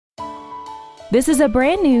This is a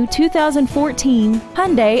brand new 2014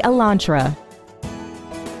 Hyundai Elantra.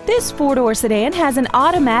 This four-door sedan has an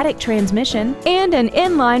automatic transmission and an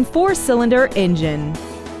inline four-cylinder engine.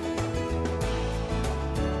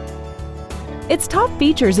 Its top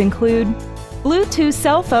features include Bluetooth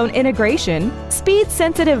cell phone integration,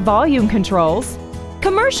 speed-sensitive volume controls,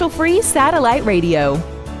 commercial-free satellite radio,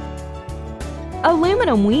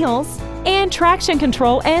 aluminum wheels, and traction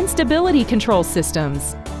control and stability control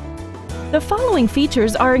systems. The following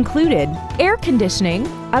features are included: air conditioning,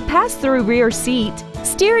 a pass-through rear seat,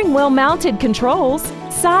 steering wheel mounted controls,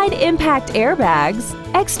 side impact airbags,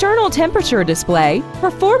 external temperature display,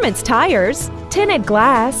 performance tires, tinted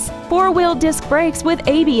glass, four-wheel disc brakes with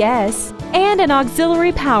ABS, and an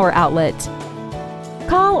auxiliary power outlet.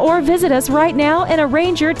 Call or visit us right now and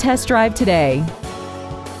arrange your test drive today.